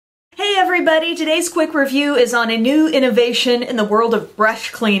everybody, today's quick review is on a new innovation in the world of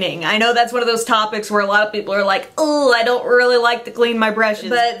brush cleaning. I know that's one of those topics where a lot of people are like, oh, I don't really like to clean my brushes.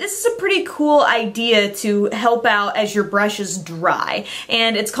 But this is a pretty cool idea to help out as your brushes dry.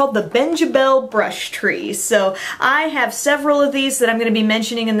 And it's called the Benjabelle brush tree. So I have several of these that I'm going to be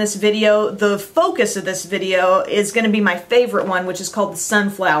mentioning in this video. The focus of this video is going to be my favorite one, which is called the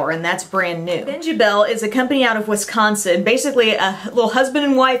Sunflower, and that's brand new. Benjabelle is a company out of Wisconsin, basically a little husband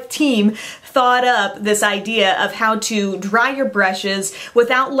and wife team thought up this idea of how to dry your brushes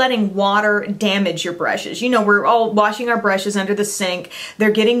without letting water damage your brushes. You know, we're all washing our brushes under the sink.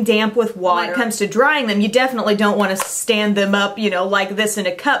 They're getting damp with water. When it comes to drying them, you definitely don't want to stand them up, you know, like this in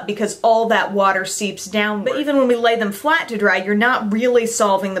a cup because all that water seeps down. But even when we lay them flat to dry, you're not really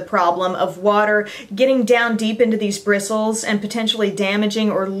solving the problem of water getting down deep into these bristles and potentially damaging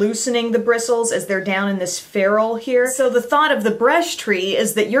or loosening the bristles as they're down in this ferrule here. So the thought of the brush tree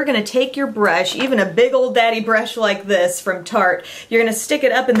is that you're going to take your brush, even a big old daddy brush like this from Tarte, you're going to stick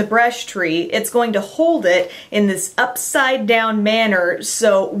it up in the brush tree. It's going to hold it in this upside down manner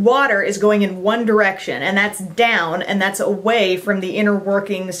so water is going in one direction, and that's down, and that's away from the inner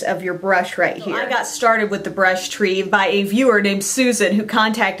workings of your brush right here. I got started with the brush tree by a viewer named Susan who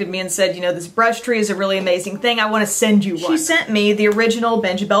contacted me and said, you know, this brush tree is a really amazing thing. I want to send you one. She sent me the original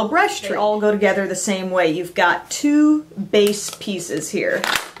Benjabelle brush tree. They all go together the same way. You've got two base pieces here.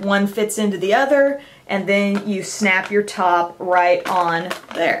 One fits into the other, and then you snap your top right on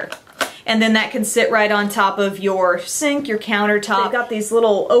there. And then that can sit right on top of your sink, your countertop. They've got these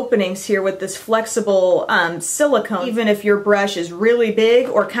little openings here with this flexible silicone. Even if your brush is really big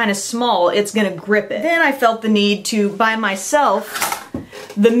or kind of small, it's going to grip it. Then I felt the need to buy myself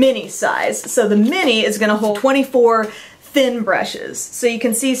the mini size. So the mini is going to hold 24 thin brushes. So you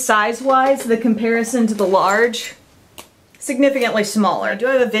can see size-wise the comparison to the large. Significantly smaller. I do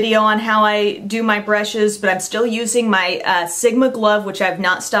have a video on how I do my brushes, but I'm still using my Sigma glove, which I've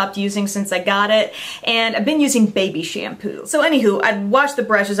not stopped using since I got it, and I've been using baby shampoo. So anywho, I'd wash the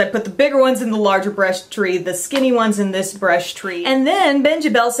brushes, I'd put the bigger ones in the larger brush tree, the skinny ones in this brush tree, and then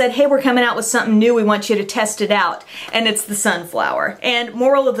Benjabelle said, hey, we're coming out with something new, we want you to test it out, and it's the Sunflower. And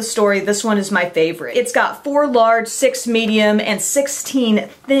moral of the story, this one is my favorite. It's got 4 large, 6 medium, and 16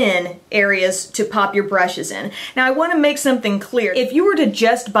 thin areas to pop your brushes in. Now I want to make something clear. If you were to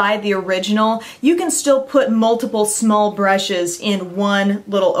just buy the original, you can still put multiple small brushes in one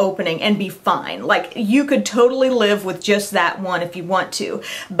little opening and be fine. Like, you could totally live with just that one if you want to.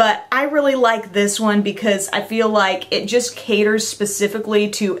 But I really like this one because I feel like it just caters specifically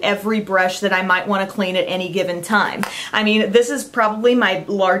to every brush that I might want to clean at any given time. I mean, this is probably my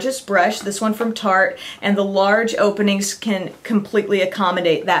largest brush, this one from Tarte, and the large openings can completely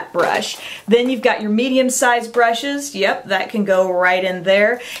accommodate that brush. Then you've got your medium-sized brushes. Yep, that can go right in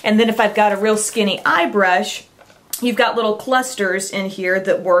there. And then if I've got a real skinny eye brush, you've got little clusters in here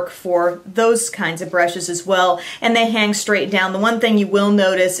that work for those kinds of brushes as well, and they hang straight down. The one thing you will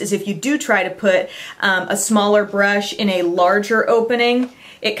notice is if you do try to put a smaller brush in a larger opening,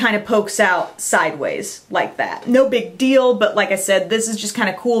 it kind of pokes out sideways like that. No big deal, but like I said, this is just kind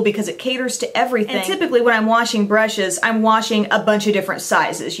of cool because it caters to everything. And typically when I'm washing brushes, I'm washing a bunch of different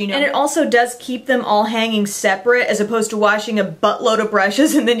sizes, you know. And it also does keep them all hanging separate as opposed to washing a buttload of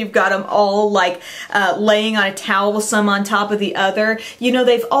brushes and then you've got them all like laying on a towel, some on top of the other. You know,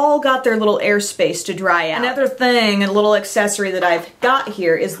 they've all got their little airspace to dry out. Another thing, a little accessory that I've got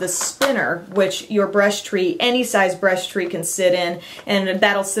here is the spinner, which your brush tree, any size brush tree can sit in, and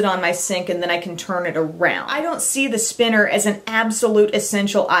that'll sit on my sink and then I can turn it around. I don't see the spinner as an absolute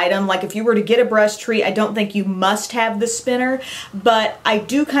essential item. Like if you were to get a brush tree, I don't think you must have the spinner, but I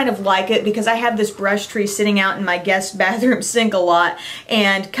do kind of like it because I have this brush tree sitting out in my guest bathroom sink a lot,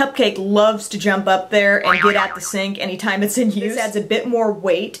 and Cupcake loves to jump up there and get at the sink anytime it's in use. This adds a bit more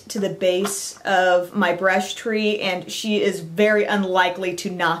weight to the base of my brush tree, and she is very unlikely to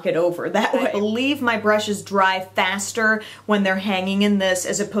knock it over that way. I believe my brushes dry faster when they're hanging in this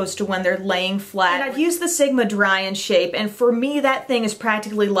as opposed to when they're laying flat. And I've used the Sigma Dry and Shape, and for me that thing is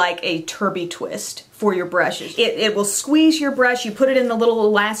practically like a Turby Twist for your brushes. It will squeeze your brush, you put it in the little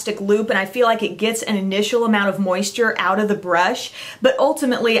elastic loop, and I feel like it gets an initial amount of moisture out of the brush, but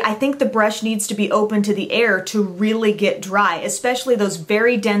ultimately I think the brush needs to be open to the air to really get dry, especially those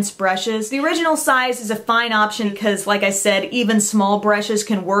very dense brushes. The original size is a fine option because, like I said, even small brushes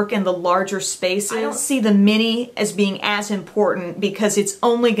can work in the larger spaces. I don't see the mini as being as important because it's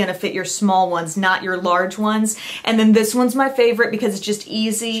only going to fit your small ones, not your large ones. And then this one's my favorite because it's just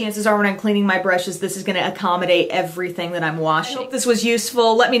easy. Chances are when I'm cleaning my brushes, this is going to accommodate everything that I'm washing. I hope this was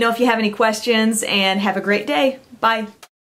useful. Let me know if you have any questions, and have a great day. Bye.